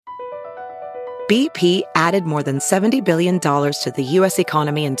BP added more than $70 billion to the U.S.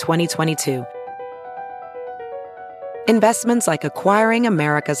 economy in 2022. Investments like acquiring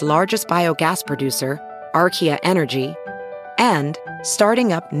America's largest biogas producer, Archaea Energy, and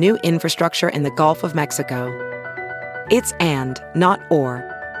starting up new infrastructure in the Gulf of Mexico. It's and, not or.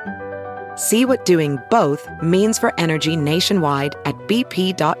 See what doing both means for energy nationwide at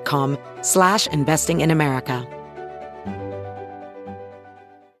bp.com/investing in America.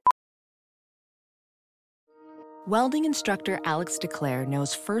 Welding instructor Alex DeClaire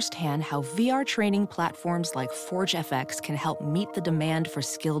knows firsthand how VR training platforms like ForgeFX can help meet the demand for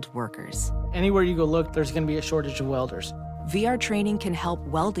skilled workers. Anywhere you go look, there's going to be a shortage of welders. VR training can help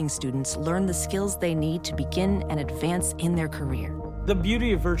welding students learn the skills they need to begin and advance in their career. The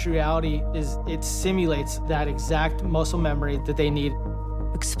beauty of virtual reality is it simulates that exact muscle memory that they need.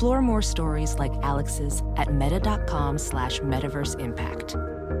 Explore more stories like Alex's at meta.com/metaverseimpact.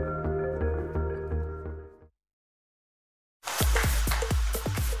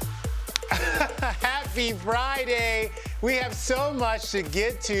 Happy Friday! We have so much to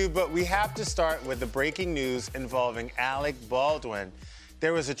get to, but we have to start with the breaking news involving Alec Baldwin.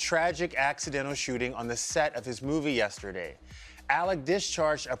 There was a tragic accidental shooting on the set of his movie yesterday. Alec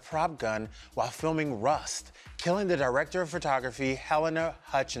discharged a prop gun while filming Rust, killing the director of photography, Helena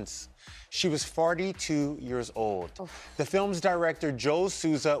Hutchins. She was 42 years old. The film's director, Joe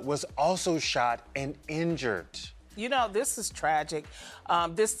Souza, was also shot and injured. You know, this is tragic.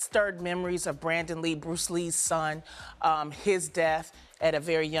 This stirred memories of Brandon Lee, Bruce Lee's son, his death at a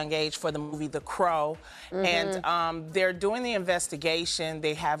very young age for the movie The Crow. And they're doing the investigation.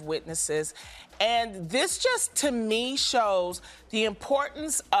 They have witnesses. And this just, to me, shows the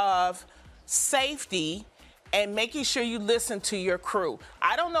importance of safety and making sure you listen to your crew.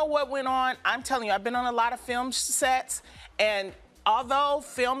 I don't know what went on. I'm telling you, I've been on a lot of film sets, and although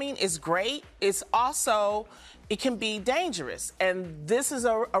filming is great, it's also, it can be dangerous. And this is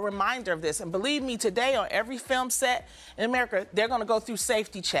a reminder of this. And believe me, today on every film set in America, they're gonna go through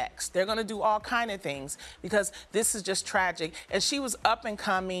safety checks. They're gonna do all kind of things because this is just tragic. And she was up and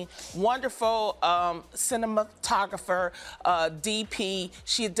coming, wonderful cinematographer, DP.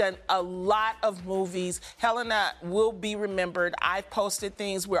 She had done a lot of movies. Helena will be remembered. I've posted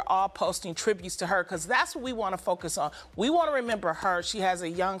things. We're all posting tributes to her because that's what we wanna focus on. We wanna remember her. She has a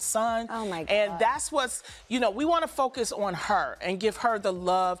young son. Oh my God. And that's what's, you know, we want to focus on her and give her the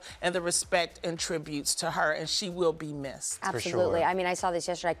love and the respect and tributes to her, and she will be missed. Absolutely. sure. I mean, I saw this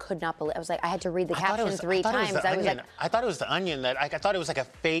yesterday. I could not believe. I was like, I had to read the caption three times. I thought it was the Onion I thought it was like a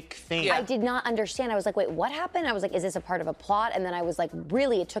fake thing. I did not understand. I was like, wait, what happened? I was like, is this a part of a plot? And then I was like,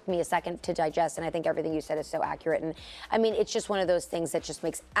 really, it took me a second to digest, and I think everything you said is so accurate. And I mean, it's just one of those things that just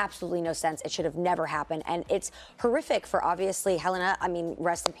makes absolutely no sense. It should have never happened. And it's horrific for, obviously, Helena, I mean,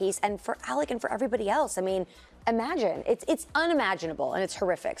 rest in peace, and for Alec and for everybody else. I mean, imagine. It's unimaginable, and it's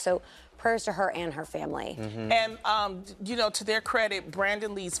horrific. So prayers to her and her family. And, you know, to their credit,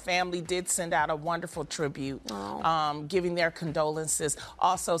 Brandon Lee's family did send out a wonderful tribute, giving their condolences,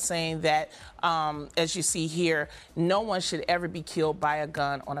 also saying that, as you see here, no one should ever be killed by a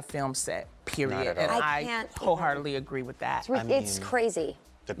gun on a film set, period. And I wholeheartedly agree with that. It's crazy.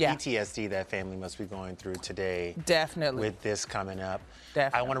 The PTSD that family must be going through today. Definitely. With this coming up.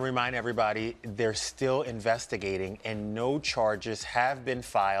 Definitely. I want to remind everybody, they're still investigating and no charges have been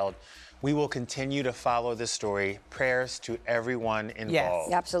filed. We will continue to follow this story. Prayers to everyone involved.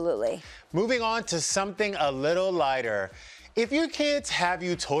 Yes, absolutely. Moving on to something a little lighter. If your kids have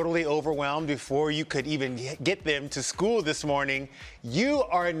you totally overwhelmed before you could even get them to school this morning, you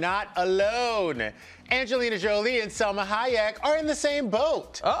are not alone. Angelina Jolie and Salma Hayek are in the same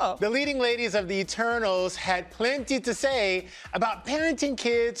boat. The leading ladies of the Eternals had plenty to say about parenting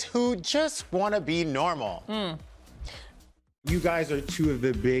kids who just want to be normal. You guys are two of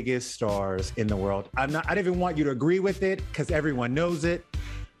the biggest stars in the world. I don't even want you to agree with it because everyone knows it.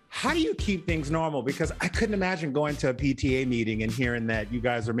 How do you keep things normal? Because I couldn't imagine going to a PTA meeting and hearing that you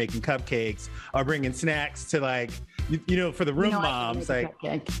guys are making cupcakes or bringing snacks to, like, you know, for the room moms. Like,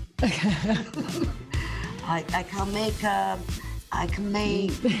 I can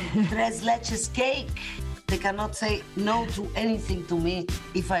make tres leches cake. They cannot say no to anything to me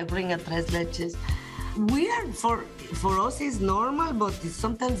if I bring a tres leches. Weird for us is normal, but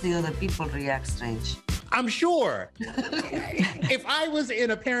sometimes the other people react strange. I'm sure. If I was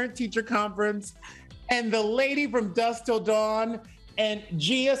in a parent-teacher conference and the lady from Dusk Till Dawn and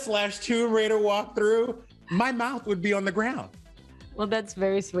Gia/Tomb Raider walked through, my mouth would be on the ground. Well, that's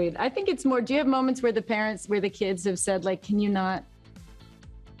very sweet. I think it's more, do you have moments where the kids have said, like, can you not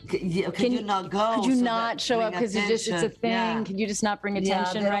Can you not go? Could you so not that show bring up because it's a attention? thing? Yeah. Could you just not bring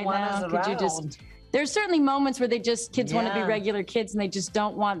attention they don't right want now? us Could you just? around. There's certainly moments where kids want to be Yeah. regular kids and they just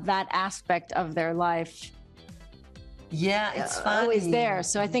don't want that aspect of their life Yeah, it's funny. always there.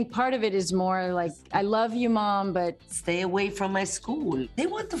 So I think part of it is more like, I love you, Mom, but Stay away from my school. They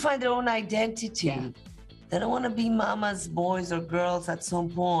want to find their own identity. Yeah. They don't want to be mama's boys or girls at some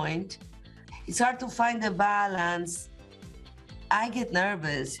point. It's hard to find the balance. I get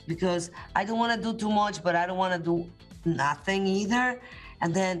nervous because I don't want to do too much, but I don't want to do nothing either.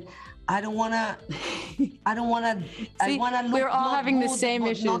 And then I don't want to. I want to look. we're all not having the good, same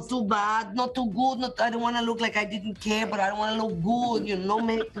but issues. Not too bad, not too good. I don't want to look like I didn't care, but I don't want to look good. No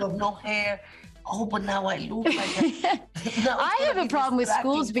makeup, no hair. Oh, but now I look like I have a problem with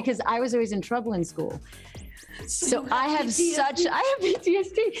schools because I was always in trouble in school. So I have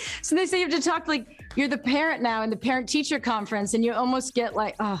PTSD. So they say you have to talk like you're the parent now in the parent-teacher conference, and you almost get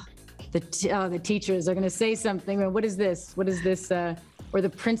like, the teachers are going to say something. What is this? What is this? Or the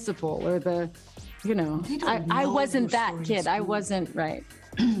principal, or the, I wasn't that kid. I wasn't right.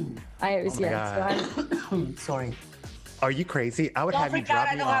 I was God. Sorry. Are you crazy? I would have you drop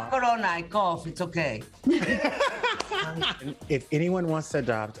I me don't have off. corona. I cough. It's okay. If anyone wants to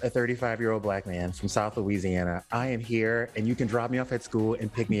adopt a 35-year-old black man from South Louisiana, I am here, and you can drop me off at school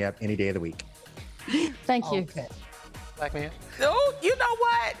and pick me up any day of the week. Thank you. Okay. Black man? Oh, you know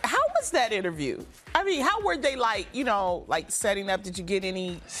what? How was that interview? I mean, how were they like setting up? Did you get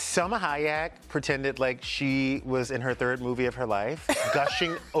any? Selma Hayek pretended like she was in her third movie of her life,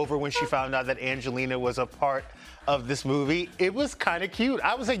 gushing over when she found out that Angelina was a part of this movie. It was kind of cute.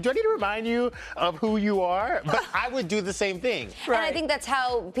 I was like, do I need to remind you of who you are? But I would do the same thing. And I think that's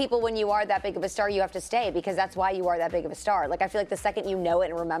how people, when you are that big of a star, you have to stay, because that's why you are that big of a star. Like, I feel like the second you know it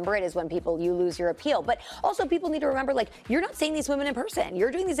and remember it is when you lose your appeal. But also people need to remember, like, you're not seeing these women in person.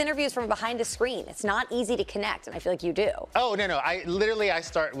 You're doing these interviews from behind a screen. It's not easy to connect, and I feel like you do. Oh, no. I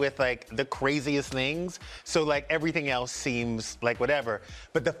start with like the craziest things. So like everything else seems like whatever.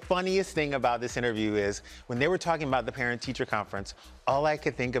 But the funniest thing about this interview is when they were talking about the parent-teacher conference, all I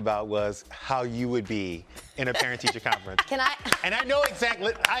could think about was how you would be in a parent-teacher conference. And I know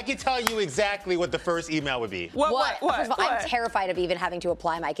exactly, I can tell you exactly what the first email would be. What? First of all, I'm terrified of even having to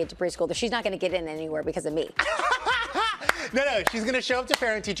apply my kid to preschool. She's not going to get in anywhere because of me. No, she's going to show up to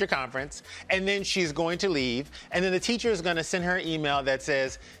parent-teacher conference, and then she's going to leave, and then the teacher is going to send her an email that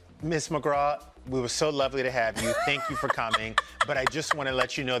says, Miss McGraw, we were so lovely to have you. Thank you for coming. But I just want to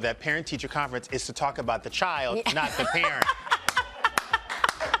let you know that parent-teacher conference is to talk about the child, not the parent.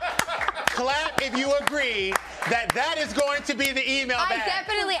 Clap if you agree that is going to be the email back. I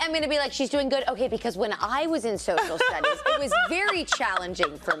definitely am going to be like, she's doing good. Okay, because when I was in social studies, it was very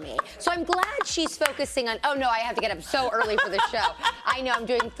challenging for me. So I'm glad she's focusing on, oh no, I have to get up so early for the show. I know, I'm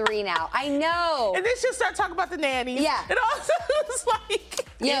doing 3 now. I know. And then she'll start talking about the nannies. Yeah. And also it's like...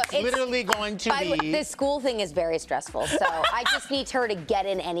 It's literally going to be... The school thing is very stressful, so I just need her to get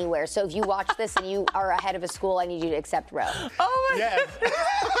in anywhere. So if you watch this and you are ahead of a school, I need you to accept Roe. Oh my Yes.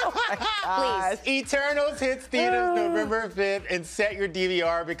 Please. Eternals hits theaters November 5th, and set your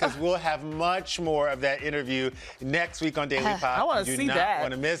DVR because we'll have much more of that interview next week on Daily Pop. I want to You see do not that.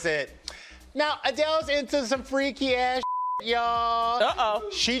 want to miss it. Now, Adele's into some freaky ass y'all. Uh-oh.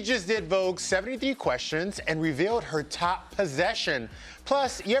 She just did Vogue's 73 questions and revealed her top possession.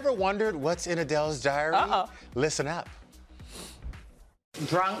 Plus, you ever wondered what's in Adele's diary? Listen up.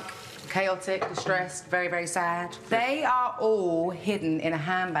 Drunk, chaotic, distressed, very, very sad. They are all hidden in a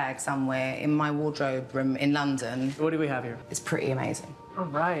handbag somewhere in my wardrobe room in London. What do we have here? It's pretty amazing. All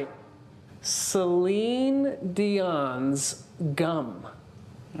right. Celine Dion's gum.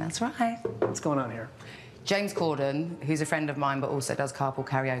 That's right. What's going on here? James Corden, who's a friend of mine but also does carpool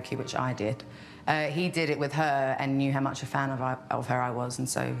karaoke, which I did, he did it with her and knew how much a fan of her I was, and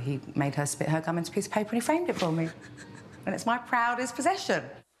so he made her spit her gum into a piece of paper and he framed it for me. And it's my proudest possession.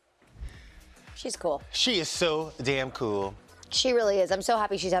 She's cool. She is so damn cool. She really is. I'm so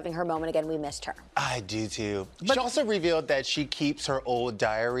happy she's having her moment again. We missed her. I do too. She also revealed that she keeps her old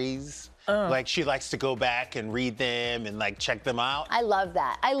diaries. Like she likes to go back and read them and like check them out. I love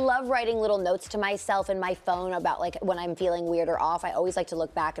that. I love writing little notes to myself in my phone about like when I'm feeling weird or off. I always like to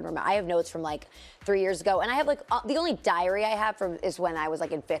look back and remember. I have notes from like 3 years ago, and I have like the only diary I have is when I was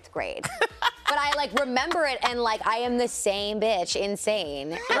like in 5th grade. But I like remember it, and like I am the same bitch,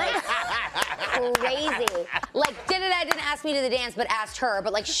 insane, like crazy. Like didn't ask me to the dance, but asked her.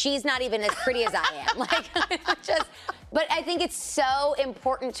 But like she's not even as pretty as I am. Like just But I think it's so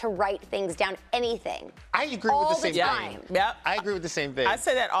important to write things down, anything. I agree with the same time. thing. Yep. I agree with the same thing. I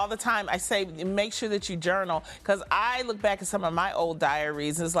say that all the time. I say make sure that you journal, because I look back at some of my old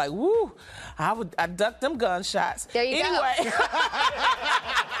diaries and it's like, woo, I ducked them gunshots. There you go. Oh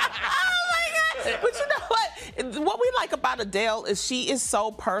my God. But you know what? What we like about Adele is she is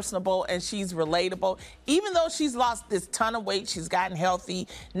so personable and she's relatable. Even though she's lost this ton of weight, she's gotten healthy.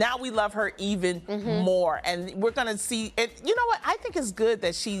 Now we love her even more. And we're going to see it. You know what? I think it's good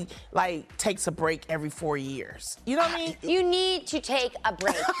that she takes a break every 4 years. You know what I mean? You need to take a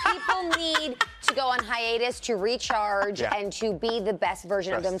break. People need to go on hiatus to recharge and to be the best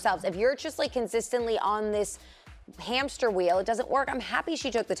version of themselves. If you're just consistently on this hamster wheel, it doesn't work. I'm happy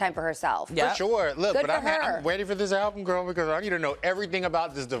she took the time for herself. For sure. Look, Good but for her. I'm ready for this album, girl, because I need to know everything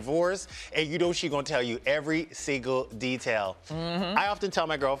about this divorce, and you know she's going to tell you every single detail. I often tell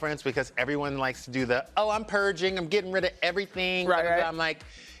my girlfriends, because everyone likes to do I'm purging, I'm getting rid of everything. Right. I'm like,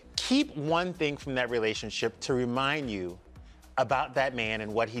 keep one thing from that relationship to remind you about that man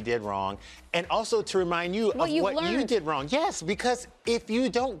and what he did wrong, and also to remind you of what you did wrong. Yes, because if you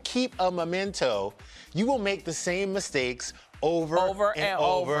don't keep a memento, you will make the same mistakes over and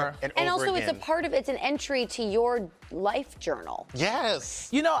over again. And also, it's an entry to your life journal. Yes.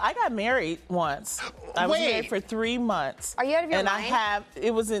 You know, I got married once. I was married for 3 months. Are you out of your mind? And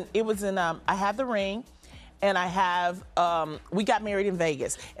I have the ring, and I have, we got married in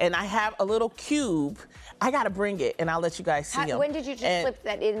Vegas, and I have a little cube. I got to bring it, and I'll let you guys see them. When did you just slip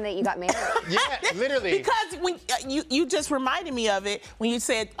that in that you got married? Yeah, literally. Because when you just reminded me of it when you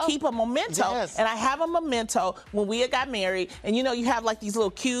said keep a memento, and I have a memento when we got married, and you know you have these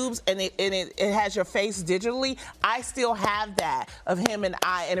little cubes, and it has your face digitally. I still have that of him and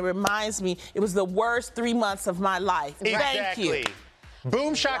I, and it reminds me it was the worst 3 months of my life. Exactly. Thank you.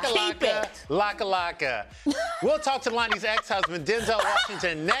 Boom shakalaka, laka laka. We'll talk to Lonnie's ex-husband, Denzel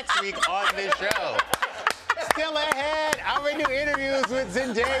Washington, next week on this show. Still ahead, our new interviews with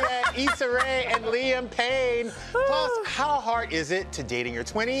Zendaya, Issa Rae, and Liam Payne. Plus, how hard is it to date in your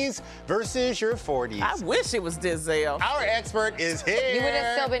 20s versus your 40s? I wish it was Denzel. Our expert is here. You would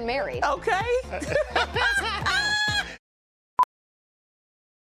have still been married. Okay.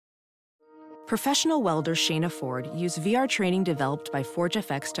 Professional welder Shayna Ford used VR training developed by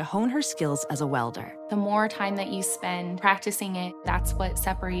ForgeFX to hone her skills as a welder. The more time that you spend practicing it, that's what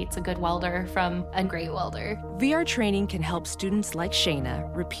separates a good welder from a great welder. VR training can help students like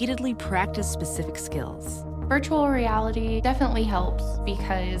Shayna repeatedly practice specific skills. Virtual reality definitely helps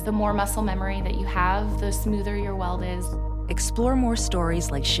because the more muscle memory that you have, the smoother your weld is. Explore more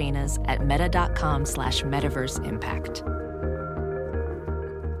stories like Shayna's at meta.com/metaverseimpact.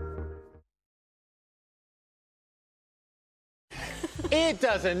 It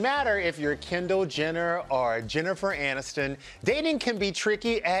doesn't matter if you're Kendall Jenner or Jennifer Aniston, dating can be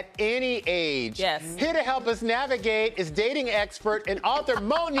tricky at any age. Yes. Here to help us navigate is dating expert and author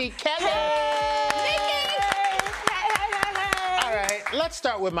Monique Kelly. All right, let's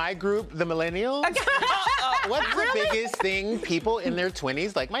start with my group, the Millennials. What's the biggest thing people in their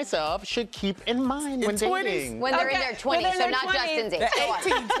 20s, like myself, should keep in mind when dating? When they're in their 20s, so not Justin's age.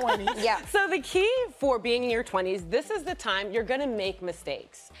 18, 20. Yeah. So the key for being in your 20s, this is the time you're going to make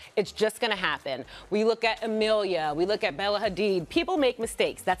mistakes. It's just going to happen. We look at Amelia, we look at Bella Hadid. People make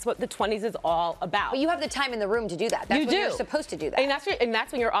mistakes. That's what the 20s is all about. But you have the time in the room to do that. That's when you're supposed to do that. And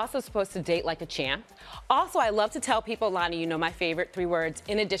that's when you're also supposed to date like a champ. Also, I love to tell people, Lonnie, you know my favorite 3 words,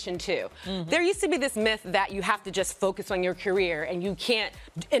 in addition to. There used to be this myth that you have to just focus on your career and you can't,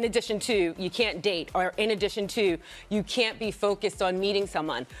 in addition to, you can't date, or in addition to, you can't be focused on meeting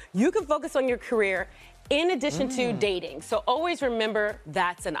someone. You can focus on your career in addition to dating. So always remember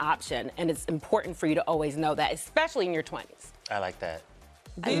that's an option, and it's important for you to always know that, especially in your 20s. I like that.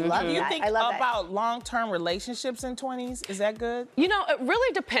 Do you think about long-term relationships in 20s? Is that good? You know, it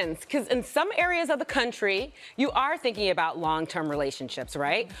really depends, because in some areas of the country, you are thinking about long-term relationships,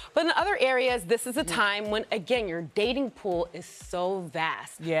 right? But in other areas, this is a time when, again, your dating pool is so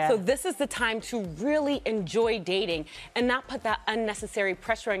vast. Yeah. So this is the time to really enjoy dating and not put that unnecessary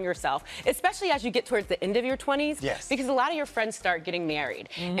pressure on yourself, especially as you get towards the end of your 20s. Yes. Because a lot of your friends start getting married,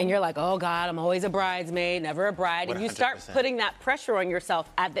 and you're like, oh, God, I'm always a bridesmaid, never a bride. 100%. And you start putting that pressure on yourself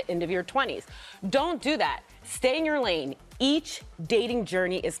at the end of your 20s. Don't do that. Stay in your lane. Each dating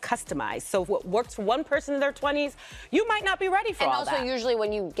journey is customized. So what works for one person in their 20s, you might not be ready for all that. And also, usually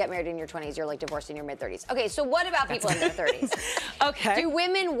when you get married in your 20s, you're divorced in your mid-30s. Okay, so what about people in their 30s? Okay. Do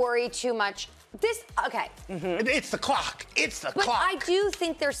women worry too much? It's the clock. It's the clock. But I do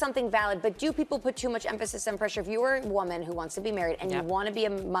think there's something valid, but do people put too much emphasis and pressure? If you're a woman who wants to be married and you want to be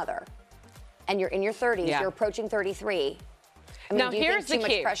a mother, and you're in your 30s, you're approaching 33. I mean, now, do you here's think the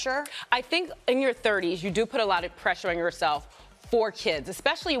too key. much pressure? I think in your 30s, you do put a lot of pressure on yourself for kids,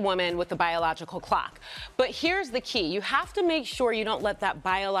 especially women with the biological clock. But here's the key. You have to make sure you don't let that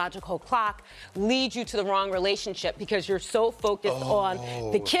biological clock lead you to the wrong relationship because you're so focused on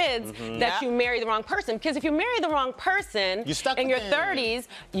the kids that you marry the wrong person. Because if you marry the wrong person in your 30s,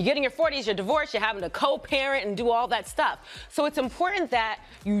 you get in your 40s, you're divorced, you're having to co-parent and do all that stuff. So it's important that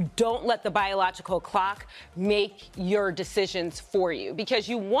you don't let the biological clock make your decisions for you because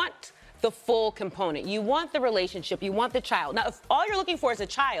you want the full component. You want the relationship, you want the child. Now, if all you're looking for is a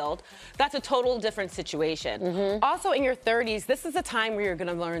child, that's a total different situation. Also, in your 30s, this is the time where you're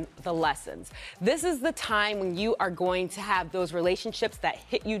gonna learn the lessons. This is the time when you are going to have those relationships that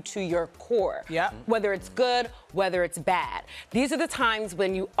hit you to your core. Whether it's good, whether it's bad. These are the times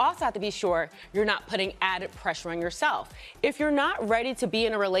when you also have to be sure you're not putting added pressure on yourself. If you're not ready to be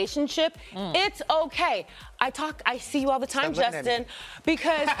in a relationship, it's okay. I see you all the time, Justin,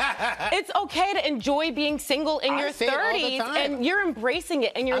 because it's okay to enjoy being single in your 30s and you're embracing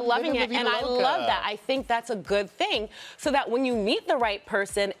it and you're loving it. And I love that. I think that's a good thing so that when you meet the right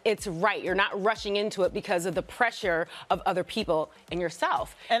person, it's right. You're not rushing into it because of the pressure of other people and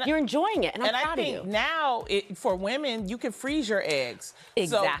yourself. And you're enjoying it. And I'm proud of you. And I think now, for women, you can freeze your eggs.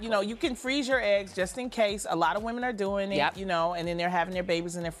 Exactly. So, you can freeze your eggs just in case. A lot of women are doing it, and then they're having their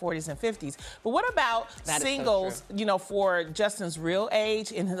babies in their 40s and 50s. But what about singles, for Justin's real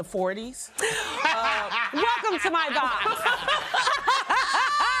age in the 40s? Welcome to my box.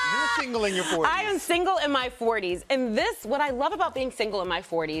 You're single in your 40s. I am single in my 40s. And what I love about being single in my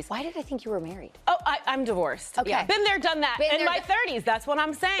 40s. Why did I think you were married? Oh, I'm divorced. Okay. Yeah. Been there, done that. In my 30s, that's what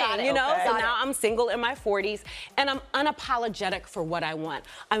I'm saying. Got it. So Got now I'm single in my 40s and I'm unapologetic for what I want.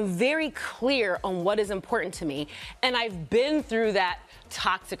 I'm very clear on what is important to me. And I've been through that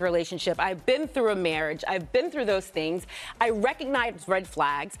toxic relationship. I've been through a marriage. I've been through those things. I recognize red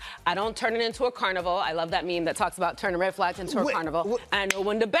flags. I don't turn it into a carnival. I love that meme that talks about turning red flags into a carnival. I know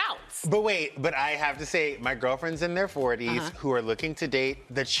when to bounce. But I have to say, my girlfriends in their 40s who are looking to date,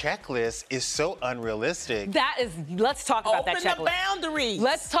 the checklist is so unrealistic. Let's talk about that checklist. Open the boundaries.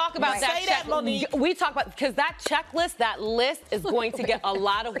 Let's talk about that Say that, Monique. We talk about, because that checklist, that list is going to get a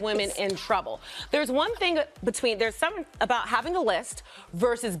lot of women in trouble. There's one thing there's something about having a list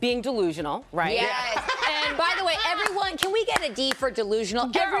versus being delusional, right? Yes. And by the way, everyone, can we get a D for delusional?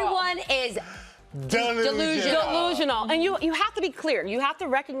 Girl. Everyone is delusional. And you have to be clear. You have to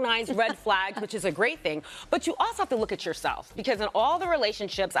recognize red flags, which is a great thing. But you also have to look at yourself. Because in all the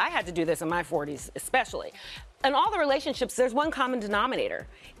relationships, I had to do this in my 40s especially. In all the relationships, there's one common denominator.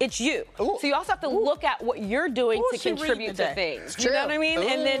 It's you. So you also have to look at what you're doing to contribute to things. You know what I mean?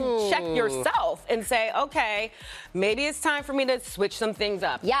 And then check yourself and say, okay, maybe it's time for me to switch some things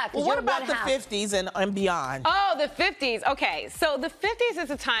up. Yeah, well, what about the 50s and beyond? Oh, the 50s. Okay, so the 50s is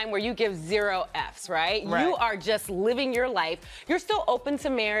a time where you give 0 Fs, right? You are just living your life. You're still open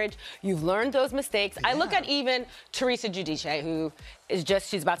to marriage. You've learned those mistakes. I look at even Teresa Giudice, who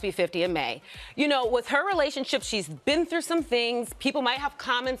she's about to be 50 in May. With her relationship, she's been through some things. People might have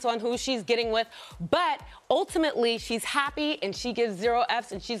comments on who she's getting with, but ultimately she's happy and she gives 0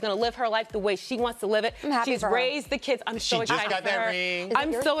 Fs and she's gonna live her life the way she wants to live it. She's raised the kids. I'm so excited for her. She just got that ring.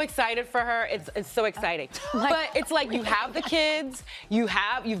 I'm so excited for her. It's so exciting. But it's like you have the kids,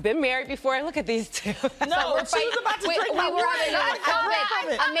 you've been married before. Look at these two. No, she was about to drink my water.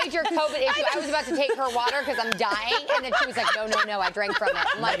 A major COVID issue. I was about to take her water because I'm dying, and then she was like, no, I drank from it.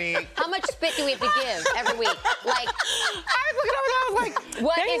 I'm like, how much spit do we have to give every week? Like, I was looking over there, I was like,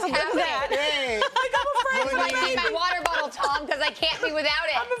 what is happening? Hey. I'm afraid to take my water bottle, Tom, because I can't be without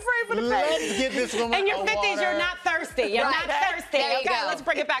it. I'm afraid for the Let's get this woman in your 50s, water. you're not thirsty. You're not thirsty. Okay, let's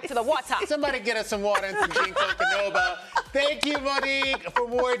bring it back to the water. Somebody get us some water and some ginkgo biloba. Thank you, Monique. For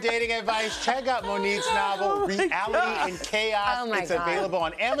more dating advice, check out Monique's novel, Reality and Chaos. It's available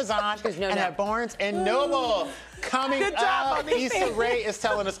on Amazon and at Barnes & Noble. Coming up, Issa Rae is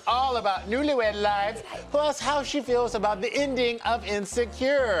telling us all about newlywed lives, plus how she feels about the ending of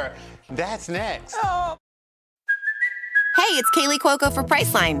Insecure. That's next. Hey, it's Kaylee Cuoco for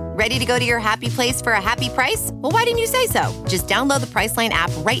Priceline. Ready to go to your happy place for a happy price? Well, why didn't you say so? Just download the Priceline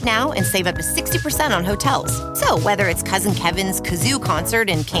app right now and save up to 60% on hotels. So whether it's Cousin Kevin's Kazoo Concert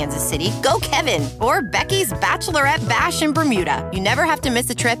in Kansas City, go Kevin, or Becky's Bachelorette Bash in Bermuda, you never have to miss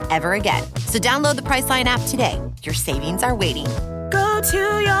a trip ever again. So download the Priceline app today. Your savings are waiting. Go to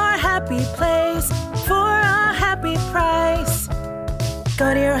your happy place for a happy price.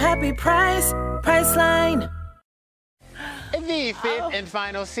 Go to your happy price, Priceline. The fifth and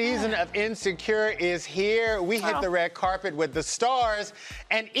final season of Insecure is here. We hit the red carpet with the stars,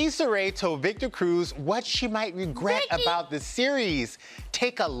 and Issa Rae told Victor Cruz what she might regret about the series.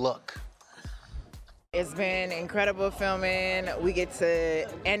 Take a look. It's been incredible filming. We get to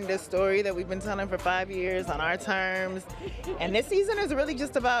end the story that we've been telling for 5 years on our terms. And this season is really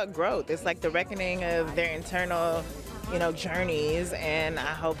just about growth. It's like the reckoning of their internal, journeys. And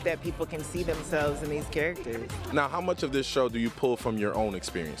I hope that people can see themselves in these characters. Now, how much of this show do you pull from your own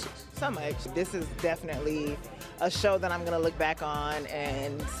experiences? So much. This is definitely a show that I'm going to look back on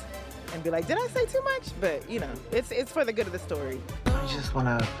and be like, did I say too much? But, it's for the good of the story. I just want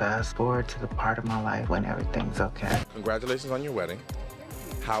to fast forward to the part of my life when everything's okay. Congratulations on your wedding.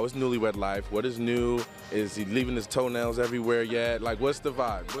 How is newlywed life? What is new? Is he leaving his toenails everywhere yet? Like, what's the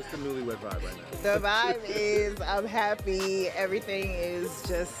vibe? What's the newlywed vibe right now? The vibe is I'm happy. Everything is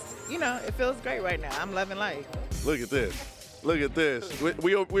just, it feels great right now. I'm loving life. Look at this. Look at this.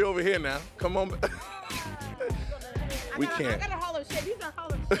 We over here now. Come on. We can't. I gotta hold them shit. These are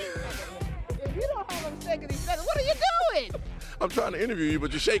hold them shit. If you don't hold them shit, what are you doing? I'm trying to interview you,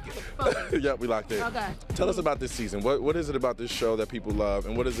 but you're shaking. Yep, we locked in. Okay. Tell us about this season. What is it about this show that people love,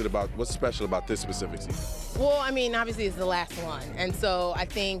 and what's special about this specific season? Well, obviously it's the last one, and so I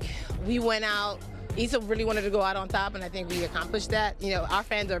think we went out. Issa really wanted to go out on top, and I think we accomplished that. Our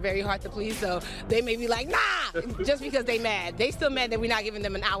fans are very hard to please, so they may be like, nah, just because they mad. They still mad that we're not giving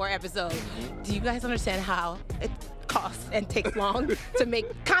them an hour episode. Do you guys understand how it costs and takes long to make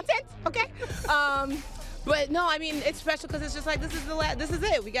content? Okay. But no, it's special because it's just like this is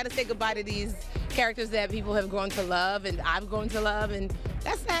it. We got to say goodbye to these characters that people have grown to love, and I've grown to love, and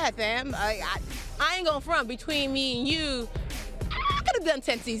that's sad, fam. I ain't gonna front. Between me and you, I could have done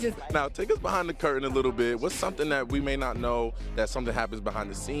 10 seasons. Now, take us behind the curtain a little bit. What's something that we may not know that something happens behind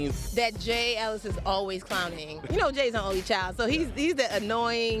the scenes? That Jay Ellis is always clowning. Jay's an only child, so he's the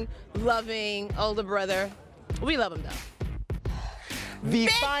annoying, loving older brother. We love him, though. The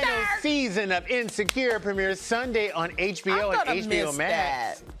final season of Insecure premieres Sunday on HBO and HBO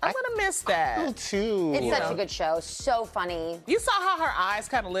Max. I'm gonna miss that. I do too. It's such a good show. So funny. You saw how her eyes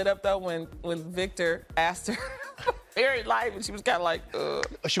kind of lit up though when Victor asked her married life, and she was kind of like,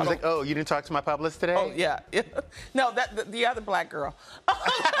 She was like, "Oh, you didn't talk to my publicist today?" Oh yeah. No, the other black girl.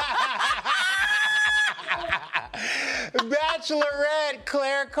 Bachelorette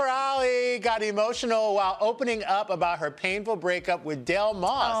Claire Crawley got emotional while opening up about her painful breakup with Del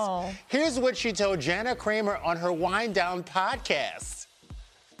Moss. Oh. Here's what she told Jana Kramer on her Wind Down podcast.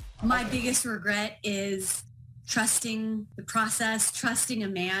 My biggest regret is trusting the process, trusting a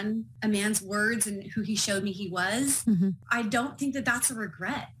man's words and who he showed me he was. I don't think that that's a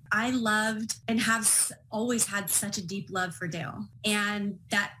regret. I loved and have always had such a deep love for Dale. And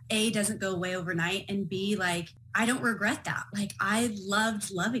that A, doesn't go away overnight, and B, I don't regret that. I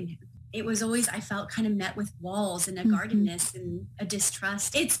loved loving him. It was always, I felt kind of met with walls and a guardedness and a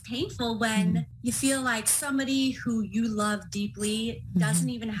distrust. It's painful when you feel like somebody who you love deeply doesn't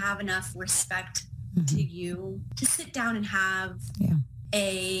even have enough respect to you to sit down and have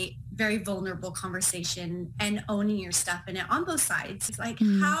a very vulnerable conversation and owning your stuff in it on both sides. It's like,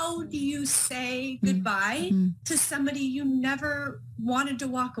 how do you say goodbye to somebody you never wanted to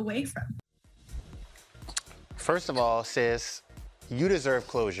walk away from? First of all, sis, you deserve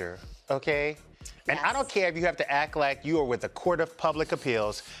closure, okay? And I don't care if you have to act like you are with the Court of Public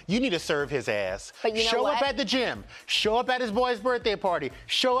Appeals. You need to serve his ass. But you know show what? up at the gym. Show up at his boy's birthday party.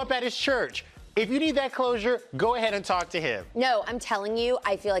 Show up at his church. If you need that closure, go ahead and talk to him. No, I'm telling you,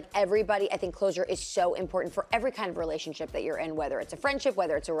 I feel like I think closure is so important for every kind of relationship that you're in, whether it's a friendship,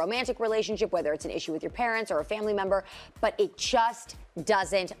 whether it's a romantic relationship, whether it's an issue with your parents or a family member, but it just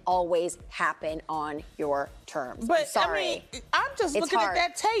doesn't always happen on your terms. But I'm sorry. I'm just It's looking hard.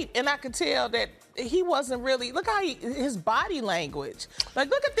 at that tape, and I could tell that he wasn't really. Look how his body language.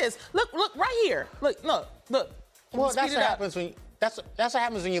 Look at this. Look right here. Look. Well, Speed that's it what up. happens when. That's what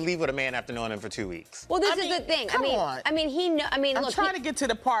happens when you leave with a man after knowing him for 2 weeks. Well, this is the thing. Come on. I'm look, trying to get to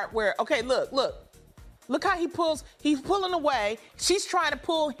the part where, okay, look how he pulls. He's pulling away. She's trying to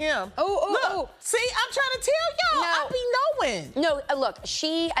pull him. Look. See, I'm trying to tell y'all. I be knowing. No, look,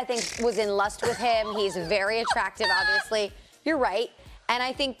 she, I think, was in lust with him. He's very attractive, obviously. You're right. And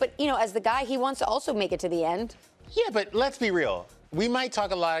I think, but, as the guy, he wants to also make it to the end. Yeah, but let's be real. We might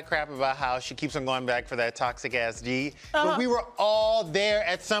talk a lot of crap about how she keeps on going back for that toxic ass D, but we were all there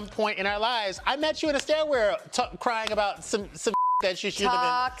at some point in our lives. I met you in a stairwell crying about some that she should have been.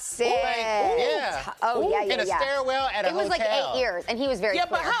 Toxic. Yeah. In a stairwell at a hotel. It was like 8 years, and he was very clear.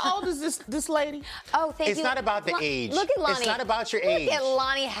 but how old is this lady? Oh, thank you. It's not about the age. Look at Lonnie. It's not about your age. Look at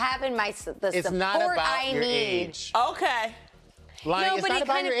Lonnie having the It's support not about I your need. age. Okay. Lonnie, it's not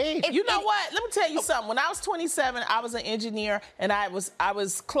about your age. You know what? Let me tell you something. When I was 27, I was an engineer, and I was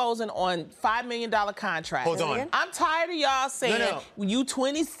closing on $5 million contracts. Hold on. I'm tired of y'all saying, you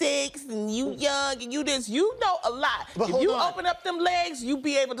 26, and you young, and you this. You know a lot. But if you open up them legs, you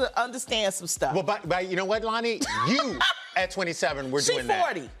be able to understand some stuff. Well, but you know what, Lonnie? You at 27 were doing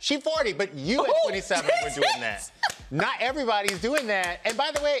that. She 40. She 40, but you at 27 were doing that. Not everybody's doing that. And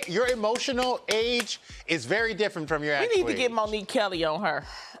by the way, your emotional age is very different from your actual We need to age. get Monique Kelly on her.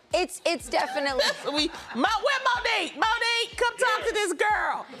 It's definitely. Where Monique? Monique, come talk to this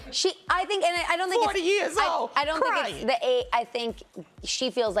girl. I think, and I don't think 40 years old. I don't think it's the age. I think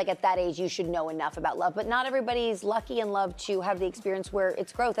she feels like at that age you should know enough about love, but not everybody's lucky in love to have the experience where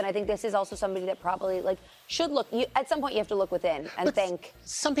it's growth. And I think this is also somebody that probably should look. At some point, you have to look within and think.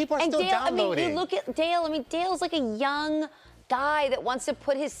 Some people are and still Dale, downloading. I mean, you look at Dale. I mean, Dale's like a young guy that wants to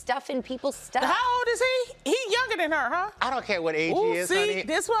put his stuff in people's stuff. How old is he? He's younger than her, huh? I don't care what age he is, see, honey.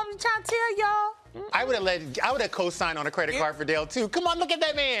 this is what I'm trying to tell y'all. I would have co-signed on a credit card for Dale too. Come on, look at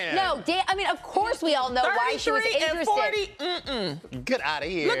that man. No, Dale. I mean, of course we all know why she was 33 interested. and 40. Get out of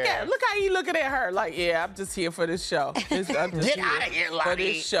here. Look how he looking at her. Like, yeah, I'm just here for this show. I'm just Get out of here, for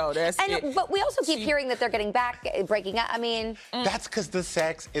Lonnie. this show. That's it. But we also keep hearing that they're getting back, breaking up. I mean, that's because the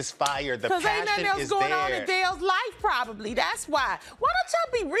sex is fire. The Because ain't passion nothing else is going there. on in Dale's life, probably. That's why. Why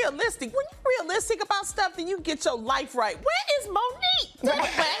don't y'all be realistic? When you're realistic about stuff, then you get your life right. Where is Monique?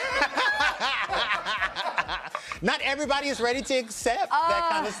 Not everybody is ready to accept that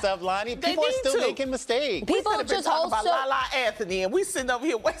kind of stuff, Lonnie. People are still making mistakes. People we just talking about also- Lala Anthony, and we sitting over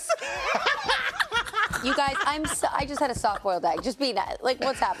here wasting. you guys, I just had a soft-boiled egg. Just be nice. Like,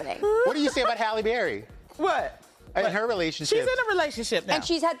 what's happening? What do you say about Halle Berry? What? In her relationship. She's in a relationship now. And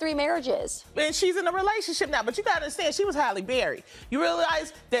she's had 3 marriages. And she's in a relationship now. But you got to understand, she was Halle Berry. You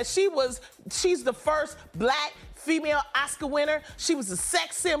realize that she's the first black female Oscar winner. She was a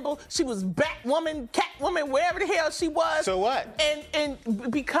sex symbol. She was Batwoman, Catwoman, wherever the hell she was. So what? And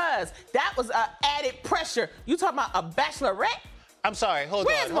because that was added pressure. You talking about a bachelorette? I'm sorry, hold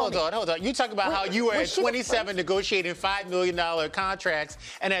on. You talk about how you were at 27 negotiating $5 million contracts,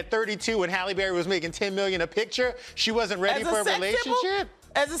 and at 32 when Halle Berry was making $10 million a picture, she wasn't ready for a relationship?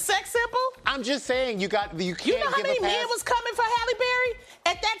 As a sex symbol? I'm just saying, you can't You know give how many a pass. men was coming for Halle Berry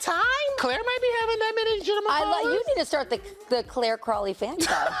at that time? Claire might be having that many legitimate followers. You need to start the Claire Crawley fan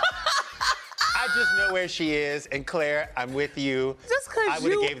club. I just know where she is, and Claire, I'm with you. Just I because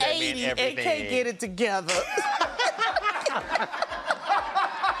would've you gave that man 80 and everything. can't get it together. Don't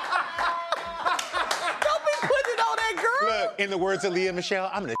be putting it on that girl. Look, in the words of Leah Michelle,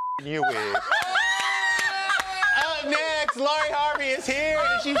 I'm gonna in your wig. Up next, Lori Harvey is here,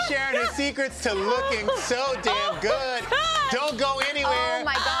 and she's sharing her secrets to looking so damn good. Don't go anywhere. Oh,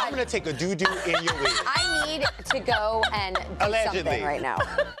 my God. I'm gonna take a doo-doo in your wig. I need to go and do something right now.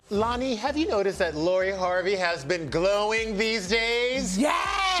 Lonnie, have you noticed that Lori Harvey has been glowing these days?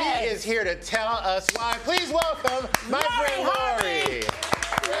 Yes! She is here to tell us why. Please welcome my friend Lori.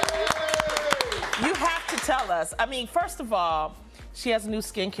 You have to tell us. I mean, first of all, she has a new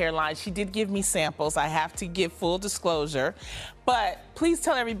skincare line. She did give me samples. I have to give full disclosure. But please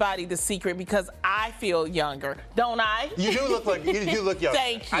tell everybody the secret because I feel younger, don't I? You do look like you look young.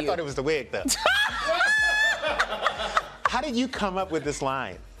 Thank you. I thought it was the wig though. How did you come up with this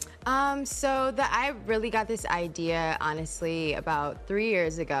line? I really got this idea, honestly, about 3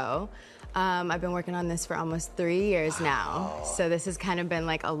 years ago. I've been working on this for almost 3 years now. So this has kind of been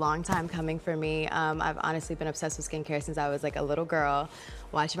like a long time coming for me. I've honestly been obsessed with skincare since I was like a little girl.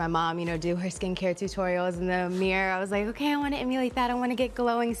 Watching my mom, do her skincare tutorials in the mirror. I was like, okay, I want to emulate that. I want to get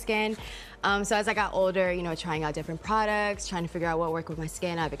glowing skin. So as I got older, trying out different products, trying to figure out what worked with my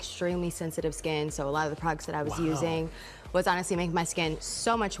skin. I have extremely sensitive skin, so a lot of the products that I was using was honestly making my skin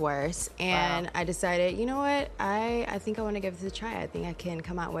so much worse. And I decided, you know what? I think I want to give this a try. I think I can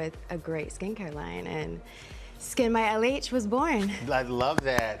come out with a great skincare line. And Skin by LH was born. I love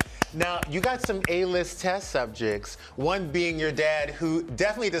that. Now, you got some A-list test subjects, one being your dad, who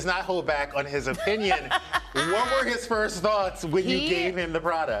definitely does not hold back on his opinion. What were his first thoughts when you gave him the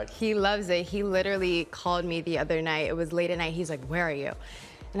product? He loves it. He literally called me the other night. It was late at night. He's like, where are you?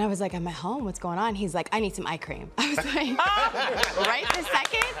 And I was like, I'm at home. What's going on? He's like, I need some eye cream. I was like, right this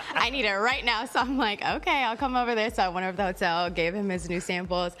second? I need it right now. So I'm like, okay, I'll come over there. So I went over to the hotel, gave him his new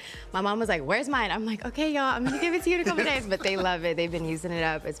samples. My mom was like, where's mine? I'm like, okay, y'all, I'm gonna give it to you in a couple days. But they love it. They've been using it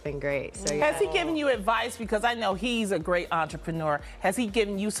up. It's been great. So yeah. Has he given you advice? Because I know he's a great entrepreneur. Has he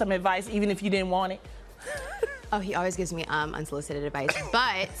given you some advice, even if you didn't want it? Oh, he always gives me unsolicited advice,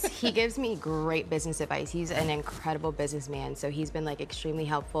 but he gives me great business advice. He's an incredible businessman, so he's been like extremely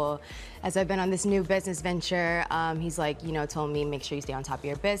helpful as I've been on this new business venture. He's like, you know, told me make sure you stay on top of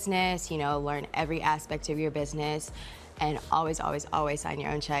your business, you know, learn every aspect of your business, and always, always, always sign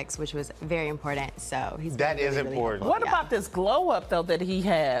your own checks, which was very important. So he's that is really, important. What about this glow up though that he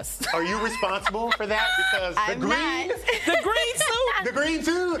has? Are you responsible for that? Because the green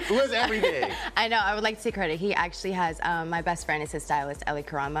suit was everything. I know. I would like to take credit. He actually has my best friend is his stylist, Ellie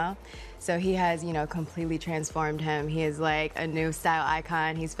Caramo. So he has, you know, completely transformed him. He is like a new style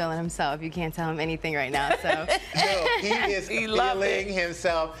icon. He's feeling himself. You can't tell him anything right now. So no, he is feeling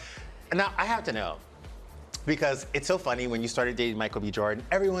himself. Now I have to know. Because it's so funny when you started dating Michael B. Jordan,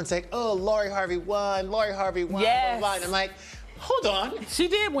 everyone's like, oh, Lori Harvey won, Lori Harvey won, yes. blah, blah, blah. And I'm like, hold on. She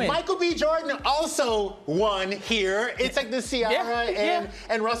did win. Michael B. Jordan also won here. It's like the Ciara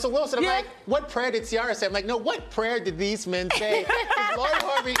and Russell Wilson. I'm like, what prayer did Ciara say? I'm like, no, what prayer did these men say? If Lori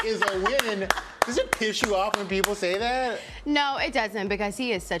Harvey is a win, does it piss you off when people say that? No, it doesn't, because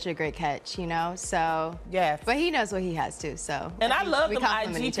he is such a great catch, you know, so. Yeah. But he knows what he has to, so. And I love them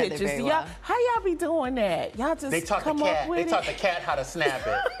IG pictures. Y'all, how y'all be doing that? Y'all just come up with it? They taught the cat how to snap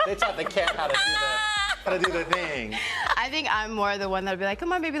it. They taught the cat how to do the thing. I think I'm more the one that'll be like,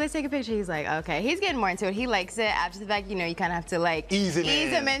 come on, baby, let's take a picture. He's like, okay. He's getting more into it. He likes it. After the fact, you know, you kind of have to like ease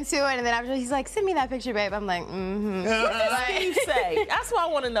him into it. And then after he's like, send me that picture, babe. I'm like, mm-hmm. What did Steve say? That's what I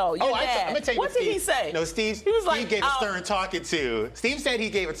want to know. Your dad. I'm gonna tell you what did he say? No, Steve, he was like, gave a stern talking to. Steve said he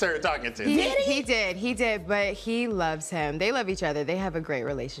gave a stern talking to. He did, but he loves him. They love each other. They have a great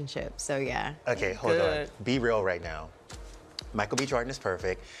relationship, so yeah. Okay, hold on. Be real right now. Michael B. Jordan is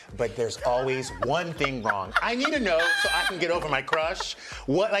perfect, but there's always one thing wrong. I need to know so I can get over my crush.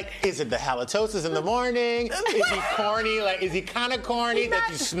 What, like, is it the halitosis in the morning? Is he corny? Like, is he kind of corny that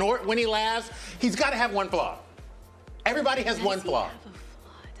you snort when he laughs? He's got to have one flaw. Everybody has one flaw.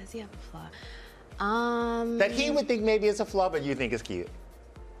 Does he have a flaw? That he would think maybe it's a flaw, but you think it's cute.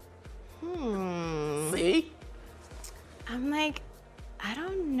 See? I'm like, I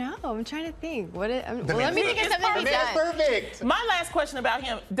don't know. I'm trying to think. Well, let me think of something he does. Perfect. My last question about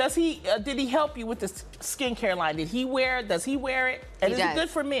him: does he? Did he help you with the skincare line? Does he wear it? And is it good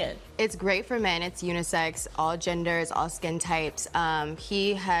for men? It's great for men. It's unisex, all genders, all skin types.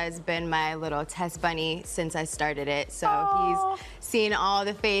 He has been my little test bunny since I started it. So he's seen all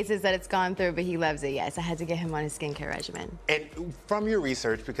the phases that it's gone through, but he loves it. Yes, I had to get him on his skincare regimen. And from your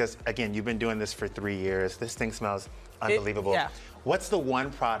research, because again, you've been doing this for 3 years, this thing smells unbelievable. What's the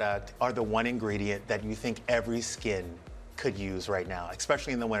one product or the one ingredient that you think every skin could use right now,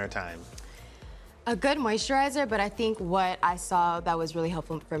 especially in the wintertime? A good moisturizer, but I think what I saw that was really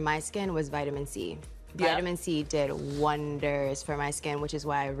helpful for my skin was vitamin C. Vitamin C did wonders for my skin, which is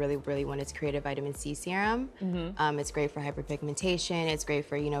why I really, really wanted to create a vitamin C serum. It's great for hyperpigmentation. It's great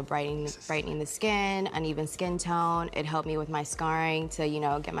for, you know, brightening the skin, uneven skin tone. It helped me with my scarring to, you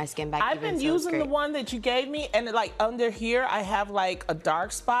know, get my skin back I've even. been using the one that you gave me, and like under here, I have like a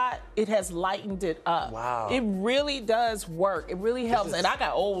dark spot. It has lightened it up. Wow. It really does work. It really helps. And I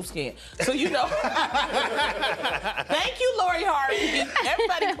got old skin, so you know. Thank you, Lori Harvey.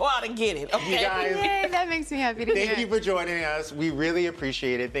 Everybody go out and get it. Okay. You guys. That makes me happy to hear. Thank you for joining us. We really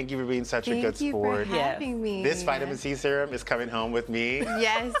appreciate it. Thank you for being such a good sport. Thank you for having me. This vitamin C serum is coming home with me.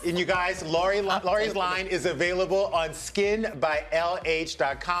 Yes. And you guys, Lori's line is available on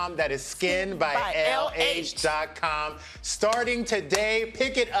skinbylh.com. That is skinbylh.com. Starting today,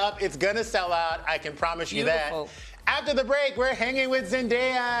 pick it up. It's gonna sell out. I can promise you that. After the break, we're hanging with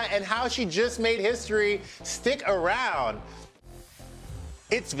Zendaya and how she just made history. Stick around.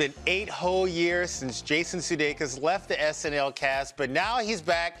 It's been 8 whole years since Jason Sudeikis left the SNL cast, but now he's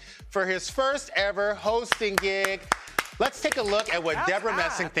back for his first ever hosting gig. Let's take a look at what Deborah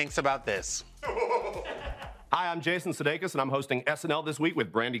Messing thinks about this. Hi, I'm Jason Sudeikis, and I'm hosting SNL this week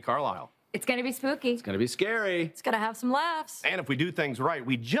with Brandi Carlile. It's gonna be spooky. It's gonna be scary. It's gonna have some laughs. And if we do things right,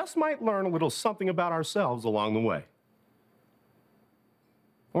 we just might learn a little something about ourselves along the way.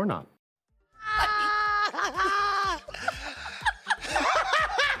 Or not.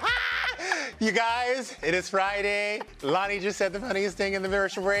 You guys, it is Friday. Lonnie just said the funniest thing in the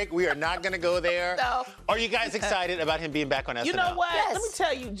commercial break. We are not going to go there. No. Are you guys excited about him being back on SNL? You know what? Yes. Let me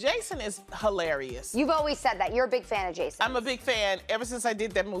tell you, Jason is hilarious. You've always said that. You're a big fan of Jason. I'm a big fan ever since I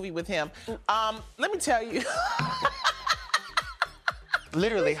did that movie with him. Let me tell you.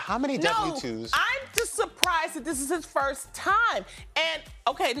 Literally, how many W-2s? I'm just surprised that this is his first time. And,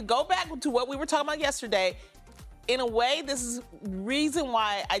 okay, to go back to what we were talking about yesterday, in a way, this is reason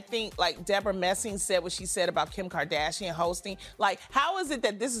why I think, like, Deborah Messing said what she said about Kim Kardashian hosting. Like, how is it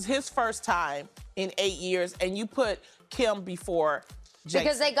that this is his first time in 8 years and you put Kim before Jason?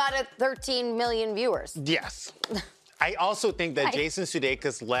 Because they got 13 million viewers. Yes. I also think that Right. Jason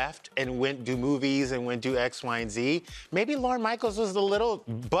Sudeikis left and went do movies and went do X, Y, and Z. Maybe Lorne Michaels was a little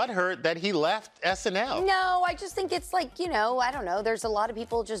butthurt that he left SNL. No, I just think it's like, you know, I don't know. There's a lot of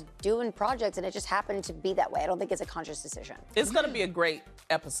people just doing projects, and it just happened to be that way. I don't think it's a conscious decision. It's going to be a great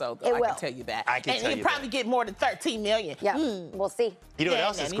episode, though. It I will. can tell you that. I can and tell he'll you probably get more than 13 million. Yeah, we'll see. You know what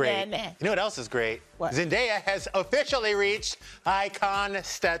else is great? Nah. You know what else is great? What? Zendaya has officially reached icon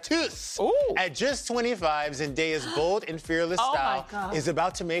status. Ooh. At just 25, Zendaya's bold and fearless Oh, my style God. is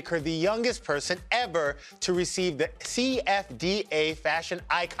about to make her the youngest person ever to receive the CFDA Fashion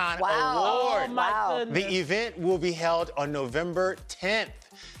Icon Award. Oh, my goodness. The event will be held on November 10th.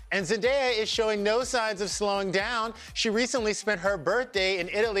 And Zendaya is showing no signs of slowing down. She recently spent her birthday in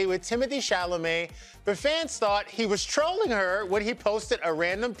Italy with Timothée Chalamet, but fans thought he was trolling her when he posted a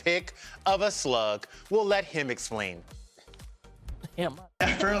random pic of a slug. We'll let him explain.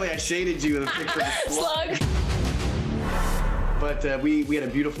 Apparently I shaded you with a picture of a slug. But we had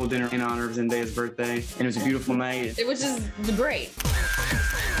a beautiful dinner in honor of Zendaya's birthday, and it was a beautiful night. It was just great.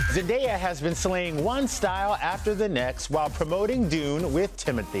 Zendaya has been slaying one style after the next while promoting Dune with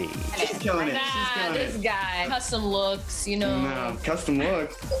Timothy. She's killing it. She's killing This it. guy, custom looks, you know. No, custom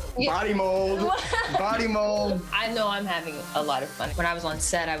looks. Body mold. Body mold. I know I'm having a lot of fun. When I was on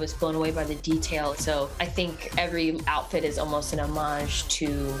set, I was blown away by the detail. So I think every outfit is almost an homage to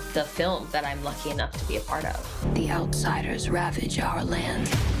the film that I'm lucky enough to be a part of. The outsiders ravage our land.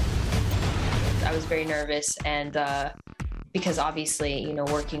 I was very nervous and because obviously, you know,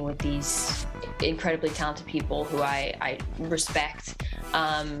 working with these incredibly talented people who I respect,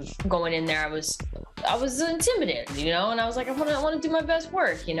 going in there, I was intimidated, you know, and I was like, I want to do my best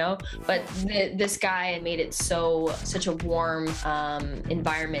work, you know. But this guy made it such a warm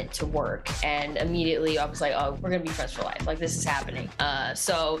environment to work, and immediately I was like, oh, we're gonna be friends for life. Like, this is happening.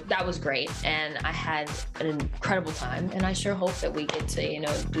 So that was great, and I had an incredible time, and I sure hope that we get to, you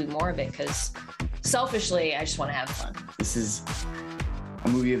know, do more of it, because selfishly, I just want to have fun. This is a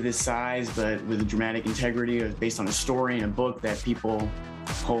movie of this size, but with a dramatic integrity, based on a story and a book that people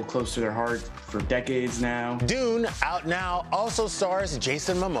hold close to their heart for decades now. Dune, out now, also stars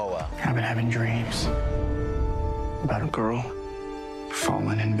Jason Momoa. I've been having dreams about a girl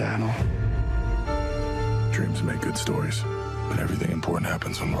falling in battle. Dreams make good stories, but everything important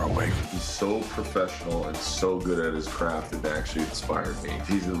happens when we're awake. He's so professional and so good at his craft, it actually inspired me.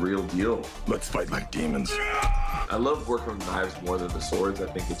 He's the real deal. Let's fight like demons. I love working with knives more than the swords. I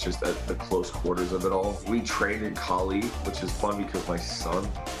think it's just at the close quarters of it all. We train in Kali, which is fun because my son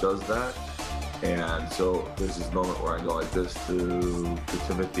does that. And so there's this moment where I go like this to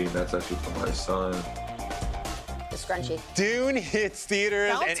Timothy, and that's actually for my son. The scrunchie. Dune hits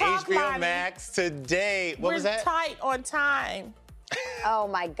theaters Don't and talk, HBO Lonnie. Max today. What We're was that? tight on time. Oh,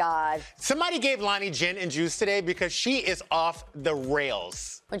 my God. Somebody gave Lonnie gin and juice today because she is off the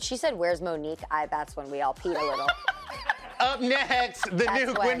rails. When she said, "Where's Monique?" That's when we all peed a little. Up next, the That's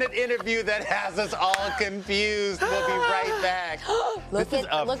new when. Gwyneth interview that has us all confused. We'll be right back. Look This is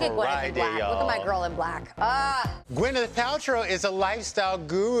a at Gwyneth in Friday, black. Look at my y'all. girl in black. Gwyneth Paltrow is a lifestyle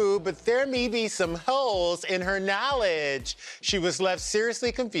guru, but there may be some holes in her knowledge. She was left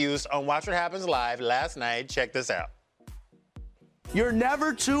seriously confused on Watch What Happens Live last night. Check this out. You're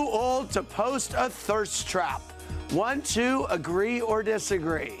never too old to post a thirst trap. 1, 2, agree or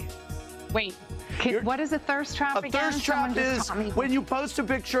disagree? Wait, what is a thirst trap A again? thirst trap Someone just is taught me. when you post a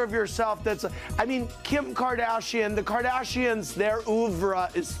picture of yourself that's, I mean, Kim Kardashian, the Kardashians, their oeuvre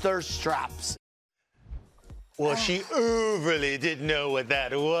is thirst traps. Well, she overly didn't know what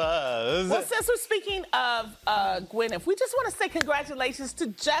that was. Well, since we're speaking of Gwyneth, we just want to say congratulations to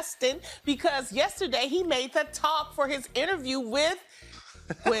Justin, because yesterday he made the talk for his interview with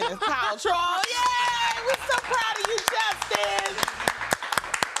Gwyneth Paltrow. Yay! We're so proud of you, Justin.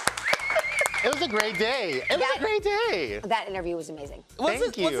 It was a great day. It was a great day. That interview was amazing.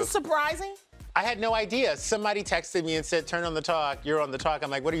 Thank you. Was it surprising? I had no idea. Somebody texted me and said, turn on the talk. You're on the talk.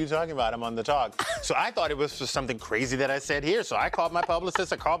 I'm like, what are you talking about? I'm on the talk. So I thought it was for something crazy that I said here. So I called my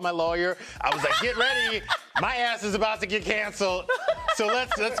publicist. I called my lawyer. I was like, get ready. My ass is about to get canceled. So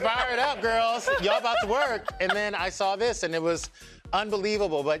let's fire it up, girls. Y'all about to work. And then I saw this, and it was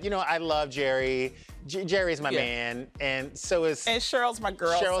unbelievable. But, you know, I love Jerry. Jerry's my man, and so is... And Cheryl's my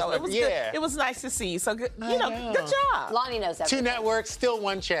girl, so it was good. It was nice to see you. So, good, good job. Lonnie knows everything. 2 networks, still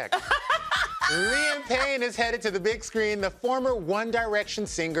 1 check. Liam Payne is headed to the big screen. The former One Direction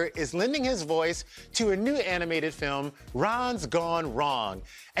singer is lending his voice to a new animated film, Ron's Gone Wrong.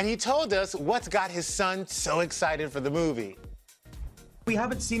 And he told us what's got his son so excited for the movie. We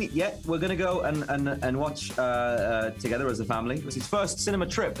haven't seen it yet. We're going to go and watch together as a family. It's his first cinema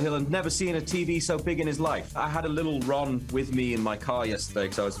trip. He'll have never seen a TV so big in his life. I had a little Ron with me in my car yesterday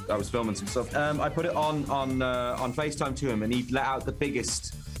because I was filming some stuff. I put it on FaceTime to him, and he let out the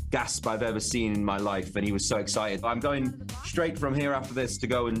biggest gasp I've ever seen in my life, and he was so excited. I'm going straight from here after this to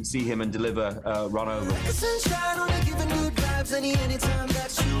go and see him and deliver Ron over.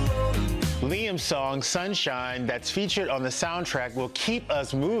 Liam's song, Sunshine, that's featured on the soundtrack, will keep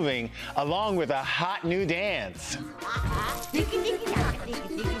us moving, along with a hot new dance.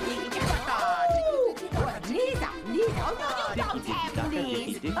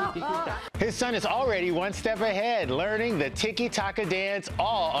 His son is already one step ahead, learning the tiki-taka dance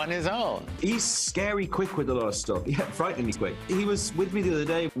all on his own. He's scary quick with a lot of stuff. Yeah, frighteningly quick. He was with me the other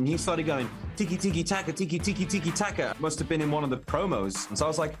day and he started going tiki-tiki-taka, tiki-tiki-tiki-taka. Must have been in one of the promos. And so I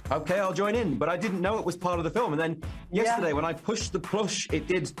was like, okay, I'll join in. But I didn't know it was part of the film. And then yesterday when I pushed the plush, it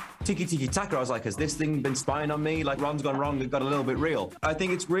did tiki-tiki-taka. I was like, has this thing been spying on me? Like Ron's Gone Wrong, it got a little bit real. I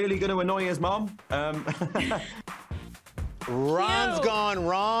think it's really going to annoy his mom. Ron's Gone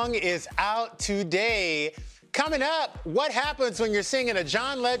Wrong is out today. Coming up, what happens when you're singing a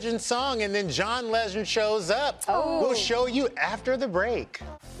John Legend song and then John Legend shows up? We'll show you after the break.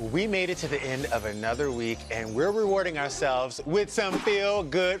 We made it to the end of another week, and we're rewarding ourselves with some Feel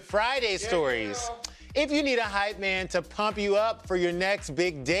Good Friday stories. If you need a hype man to pump you up for your next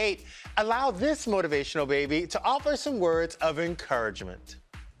big date, allow this motivational baby to offer some words of encouragement.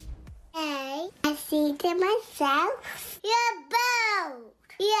 Hey, I see to myself, you're bold,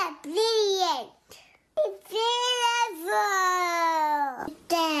 you're brilliant, you're beautiful.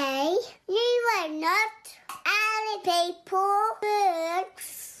 Today, you are not any people,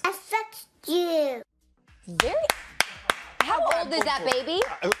 birds affect you. How old is that baby?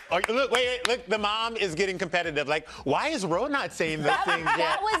 Look, wait, look, the mom is getting competitive. Like, why is Ro not saying the thing yet?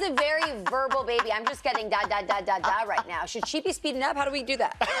 That was a very verbal baby. I'm just getting da right now. Should she be speeding up? How do we do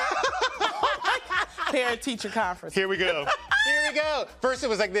that? Parent-teacher conference. Here we go. Here we go. First it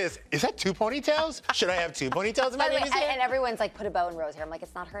was like this. Is that 2 ponytails? Should I have 2 ponytails in my baby's hair? And everyone's like, put a bow in Ro's hair. I'm like,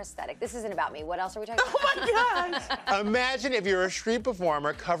 it's not her aesthetic. This isn't about me. What else are we talking about? Oh my gosh. Imagine if you're a street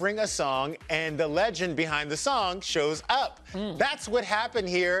performer covering a song and the legend behind the song shows up. That's what happened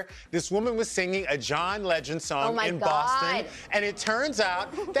here. This woman was singing a John Legend song in Boston, and it turns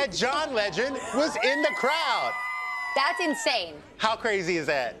out that John Legend was in the crowd. That's insane. How crazy is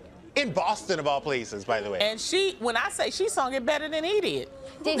that? In Boston, of all places, by the way. And when I say she sung it better than he did.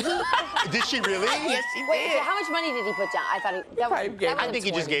 Did he? Did she really? Yes, she Wait, did. so how much money did he put down? I thought I think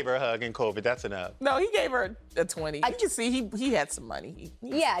he just gave her a hug in COVID. That's enough. No, he gave her a 20. You can see he had some money.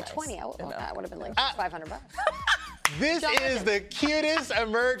 Yeah, nice. 20. I would have been like $500. This is the cutest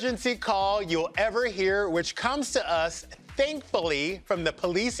emergency call you'll ever hear, which comes to us, thankfully, from the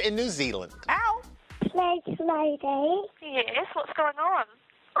police in New Zealand. Ow! Lady. Yes, what's going on?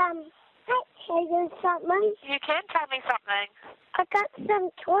 Can I tell you something? You can tell me something. I got some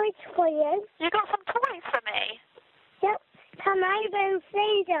toys for you. You got some toys for me? Yep. Come over and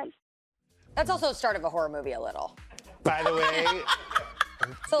see them. That's also the start of a horror movie a little. By the way,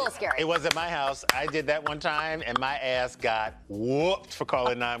 it's a little scary. It was at my house. I did that one time, and my ass got whooped for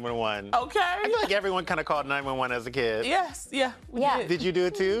calling 911. Okay. I feel like everyone kind of called 911 as a kid. Yes, yeah. Did you do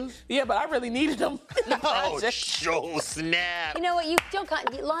it too? Yeah, but I really needed them. Oh, snap. You know what? You don't.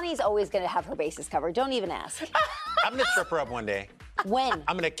 Lonnie's always going to have her bases covered. Don't even ask. I'm going to trip her up one day. When?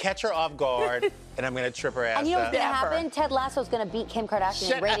 I'm going to catch her off guard, and I'm going to trip her ass up. And you know what's going to happen? Ted Lasso's going to beat Kim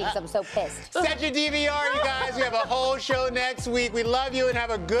Kardashian in ratings. I'm so pissed. Set your DVR, you guys. We have a whole show next week. We love you and have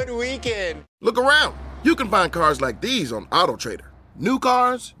a good weekend. Look around. You can find cars like these on AutoTrader. New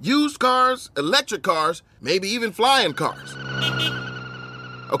cars, used cars, electric cars, maybe even flying cars.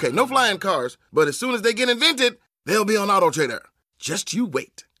 Okay, no flying cars, but as soon as they get invented, they'll be on AutoTrader. Just you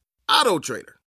wait. AutoTrader.